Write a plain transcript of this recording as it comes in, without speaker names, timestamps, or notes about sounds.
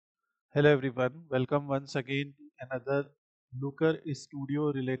Hello everyone, welcome once again to another Looker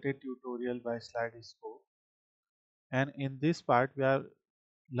Studio related tutorial by Slidescope. And in this part, we are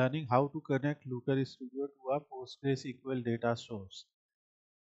learning how to connect Looker Studio to a PostgreSQL data source.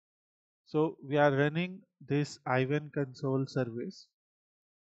 So we are running this Ivan console service.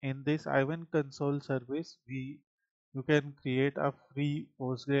 In this Ivan console service, you can create a free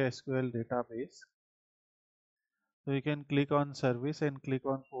PostgreSQL database. So you can click on service and click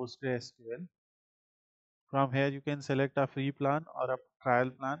on PostgreSQL. From here, you can select a free plan or a trial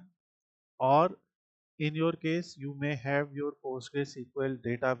plan, or in your case you may have your PostgreSQL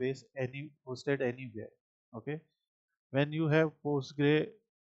database hosted anywhere. Okay, when you have PostgreSQL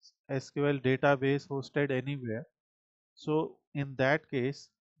database hosted anywhere, so in that case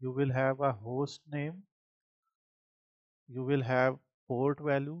you will have a host name, you will have port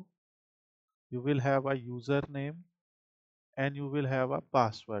value, you will have a username, and you will have a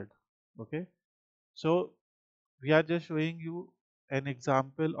password. Okay, so we are just showing you an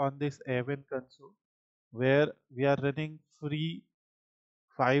example on this Avon console where we are running free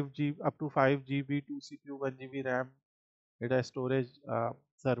 5 GB up to 5 GB, 2 CPU, 1 GB RAM data storage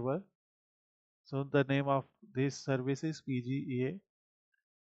server. So the name of this service is PGEA.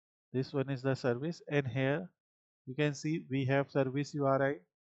 This one is the service, and here you can see we have service URI,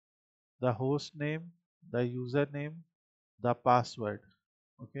 the host name, the username, the password.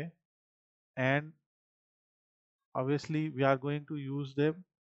 Okay, and obviously we are going to use them,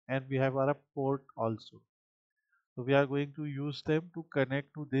 and we have our port also. So we are going to use them to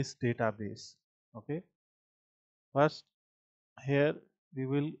connect to this database. Okay, first here we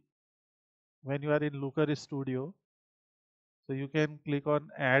will, when you are in Looker Studio, so you can click on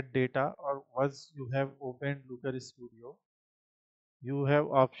add data, or once you have opened Looker Studio, you have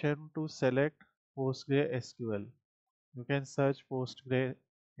option to select PostgreSQL. You can search Postgre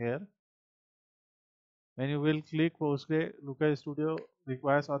here. When you will click Postgre, Looker Studio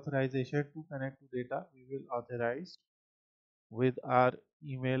requires authorization to connect to data. We will authorize with our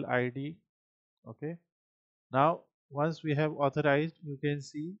email ID. Okay. Now, once we have authorized, you can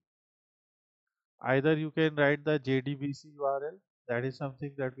see either you can write the JDBC URL. That is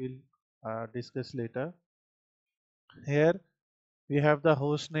something that we'll discuss later. Here we have the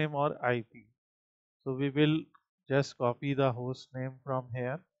host name or IP. So we will just copy the host name from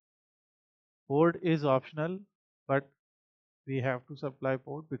here. Port is optional, but we have to supply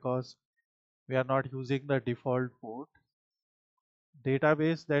port because we are not using the default port.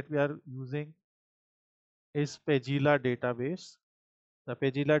 Database that we are using is Pagila database. The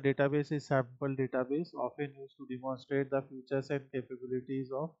Pagila database is sample database often used to demonstrate the features and capabilities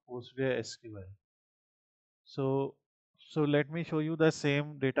of PostgreSQL. So let me show you the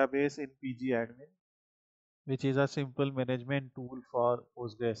same database in pgadmin, which is a simple management tool for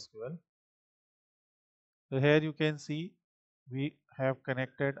PostgreSQL. So here you can see we have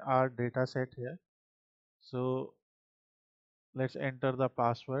connected our data set here. So let's enter the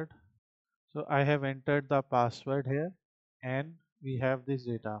password. So I have entered the password here, and we have this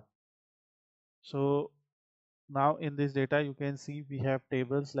data. So now in this data you can see we have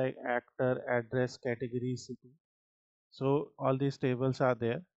tables like actor, address, category, city. So all these tables are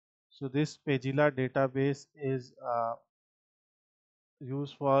there. So this Pagila database is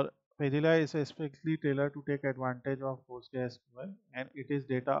used for, Pagila is especially tailored to take advantage of PostgreSQL, and it is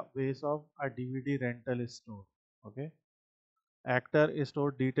database of a DVD rental store. Okay. Actor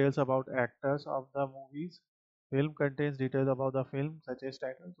stored details about actors of the movies. Film contains details about the film such as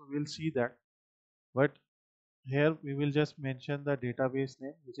title. So we'll see that. But here we will just mention the database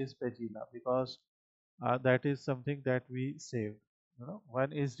name, which is Pagila, because that is something that we saved.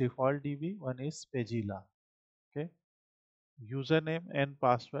 One is default DB, one is Pagila. Okay. Username and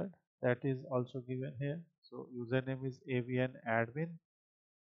password, that is also given here. So username is avn admin,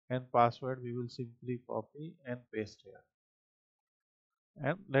 and password we will simply copy and paste here.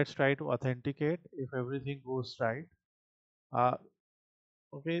 And let's try to authenticate if everything goes right. uh,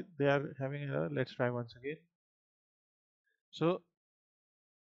 okay, they are having error. Let's try once again. So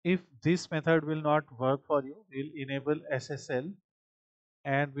if this method will not work for you, we'll enable SSL,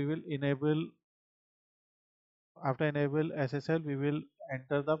 and we will enable, after enable SSL, we will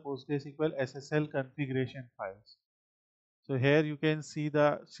enter the PostgreSQL SSL configuration files. So here you can see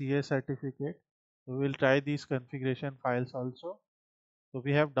the CA certificate. We will try these configuration files also. So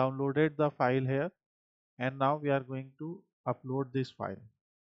we have downloaded the file here, and now we are going to upload this file.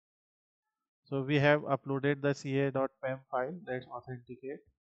 So we have uploaded the ca.pem file. Let's authenticate,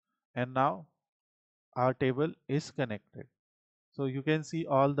 and now our table is connected. So you can see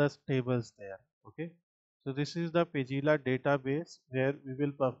all the tables there. Okay. So this is the Pagila database where we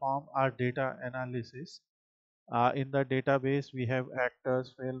will perform our data analysis. In the database, we have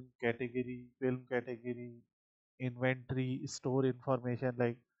actors, film category, inventory, store information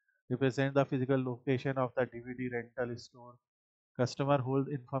like represent the physical location of the DVD rental store. Customer hold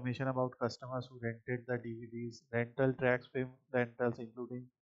information about customers who rented the DVDs. Rental tracks film rentals including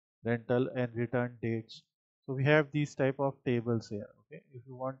rental and return dates. So we have these type of tables here. Okay, if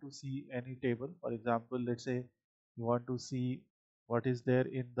you want to see any table, for example, let's say you want to see what is there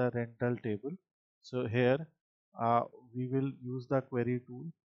in the rental table. So here uh, we will use the query tool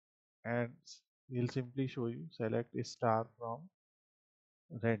and we'll simply show you select a star from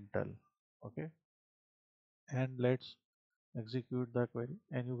rental. Okay, and let's execute the query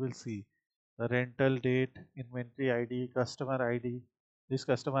and you will see the rental date, inventory ID, customer ID. This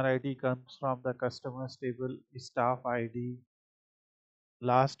customer ID comes from the customers table, staff ID,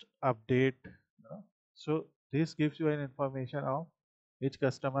 last update. So this gives you an information of which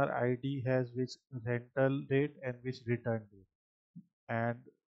customer ID has which rental date and which return date, and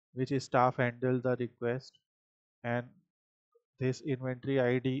which staff handled the request, and this inventory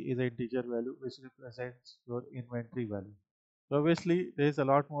ID is an integer value which represents your inventory value. So obviously, there is a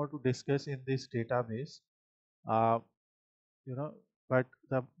lot more to discuss in this database, uh, you know, but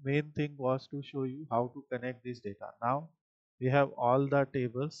the main thing was to show you how to connect this data. Now we have all the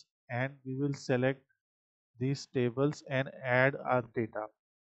tables, and we will select these tables and add our data.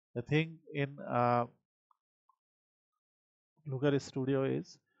 The thing in Looker Studio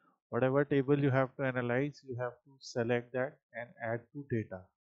is whatever table you have to analyze, you have to select that and add to data.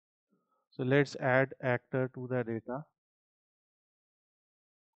 So let's add actor to the data.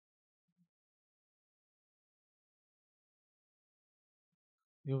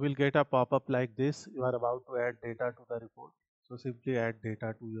 You will get a pop-up like this. You are about to add data to the report. So simply add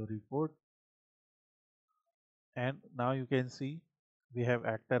data to your report. And now you can see we have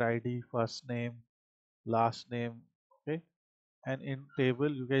actor ID, first name, last name. Okay. And in table,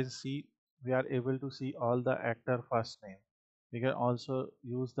 you can see we are able to see all the actor first name. We can also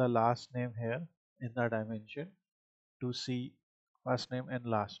use the last name here in the dimension to see first name and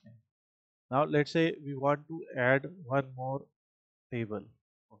last name. Now let's say we want to add one more table.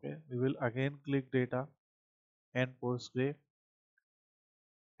 Okay. We will again click data and Postgre,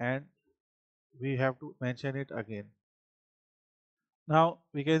 and we have to mention it again. Now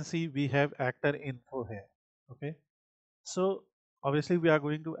we can see we have actor info here. Okay, so obviously we are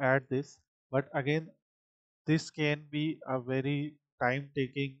going to add this, but again this can be a very time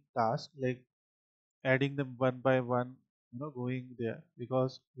taking task, like adding them one by one, going there,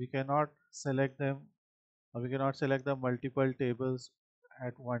 because we cannot select them, or we cannot select the multiple tables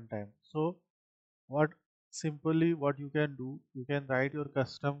at one time. So what you can do, you can write your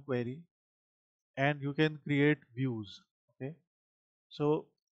custom query and you can create views. Okay, so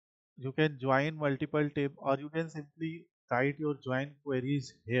you can join multiple tab, or you can simply write your join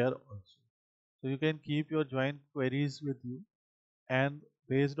queries here also. So you can keep your join queries with you, and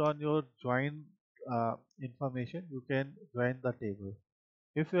based on your join information, you can join the table.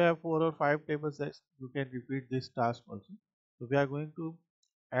 If you have 4 or 5 tables, you can repeat this task also. So we are going to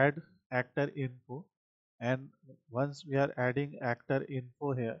add actor info, and once we are adding actor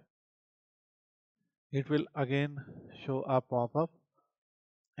info here, it will again show a pop-up,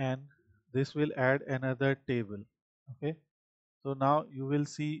 and this will add another table. Okay, so now you will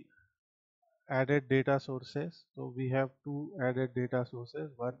see added data sources. So we have two added data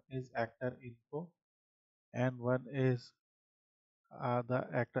sources. One is actor info and one is the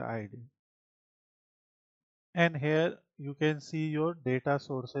actor ID. And here you can see your data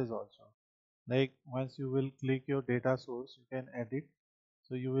sources also. Like once you will click your data source, you can edit.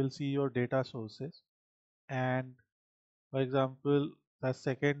 So you will see your data sources. And for example, the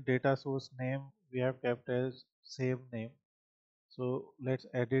second data source name we have kept as same name. So let's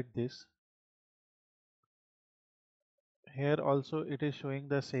edit this. Here also it is showing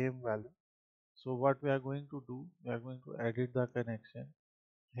the same value. So what we are going to do, we are going to edit the connection.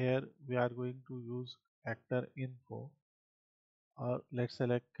 Here we are going to use actor info, or let's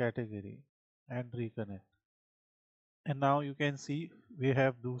select category and reconnect. And now you can see we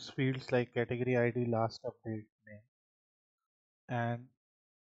have those fields like category ID, last update name, and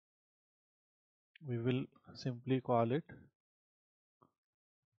we will simply call it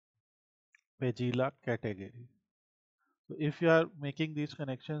Pagila category. So if you are making these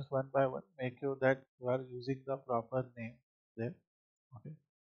connections one by one, make sure that you are using the proper name there. Okay,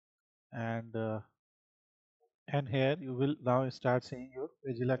 and here you will now start seeing your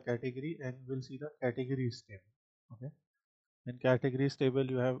Pagila category, and you will see the categories table. Okay, in categories table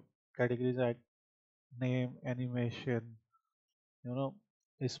you have categories name, animation, you know,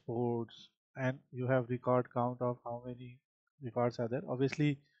 sports, and you have record count of how many records are there.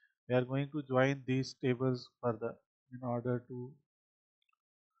 Obviously, we are going to join these tables further in order to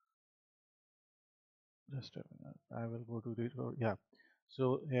just a minute. I will go to the report. Yeah.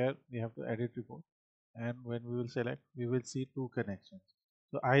 So here we have to edit report, and when we will select, we will see two connections.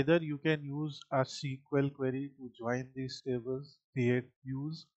 So either you can use a SQL query to join these tables, create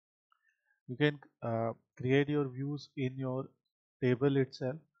views. You can create your views in your table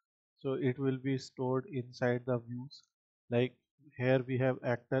itself. So it will be stored inside the views. Like here we have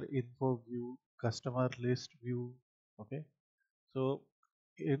actor info view, customer list view. Okay. So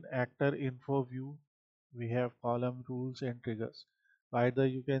in actor info view, we have column rules and triggers. Either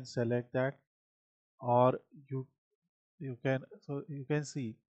you can select that, or you can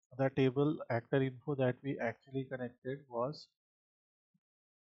see the table actor info that we actually connected was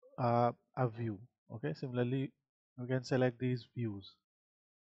a view. Okay, similarly you can select these views.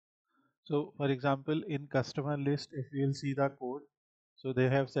 So for example, in customer list, if you will see the code, so they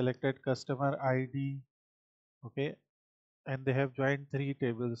have selected customer ID. Okay, and they have joined three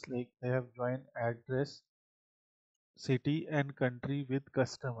tables, like they have joined address, city and country with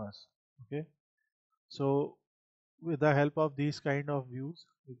customers. Okay, so with the help of these kind of views,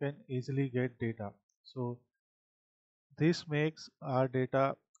 you can easily get data. So this makes our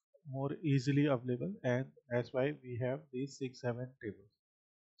data more easily available, and that's why we have these 6 7 tables.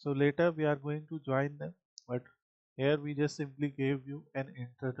 So later we are going to join them, but here we just simply gave you an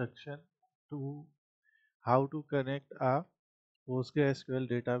introduction to how to connect a PostgreSQL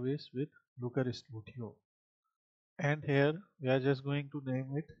database with Looker Studio. And here we are just going to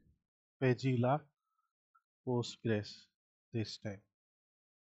name it Pagila Postgres this time.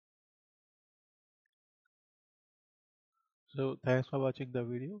 So thanks for watching the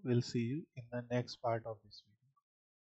video. We'll see you in the next part of this video.